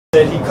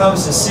that he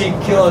comes to seek,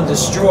 kill, and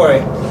destroy.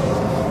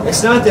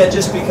 It's not that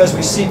just because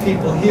we see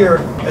people here,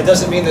 that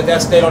doesn't mean that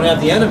they don't have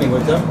the enemy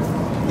with them.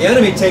 The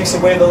enemy takes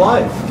away the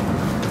life.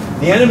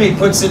 The enemy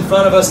puts in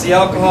front of us the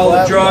alcohol,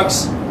 the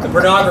drugs, the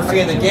pornography,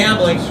 and the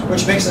gambling,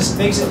 which makes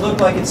it look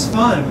like it's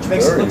fun, which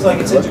makes it look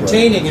like it's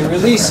entertaining and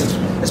releasing,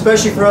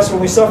 especially for us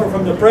when we suffer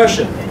from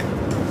depression.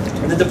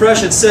 And the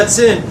depression sets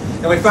in,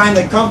 and we find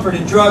the comfort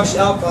in drugs,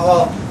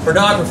 alcohol,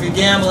 pornography,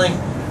 gambling,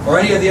 or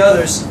any of the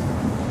others.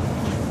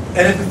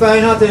 And if we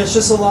find out that it's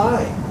just a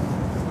lie,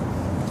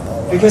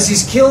 because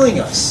he's killing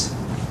us,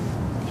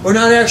 we're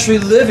not actually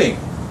living,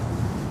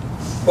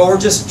 but we're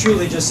just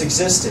truly just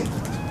existing.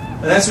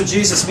 And that's what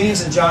Jesus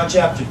means in John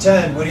chapter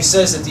 10 when he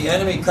says that the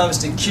enemy comes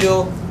to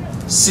kill,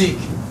 seek,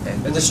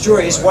 and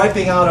destroy. He's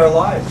wiping out our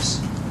lives.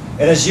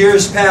 And as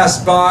years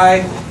pass by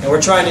and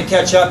we're trying to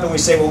catch up and we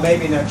say, well,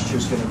 maybe next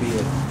year's going to be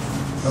it.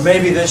 Or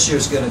maybe this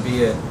year's going to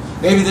be it.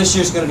 Maybe this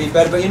year's going to be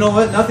better. But you know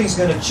what? Nothing's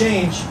going to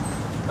change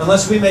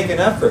unless we make an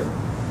effort.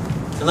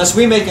 Unless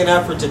we make an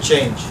effort to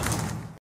change.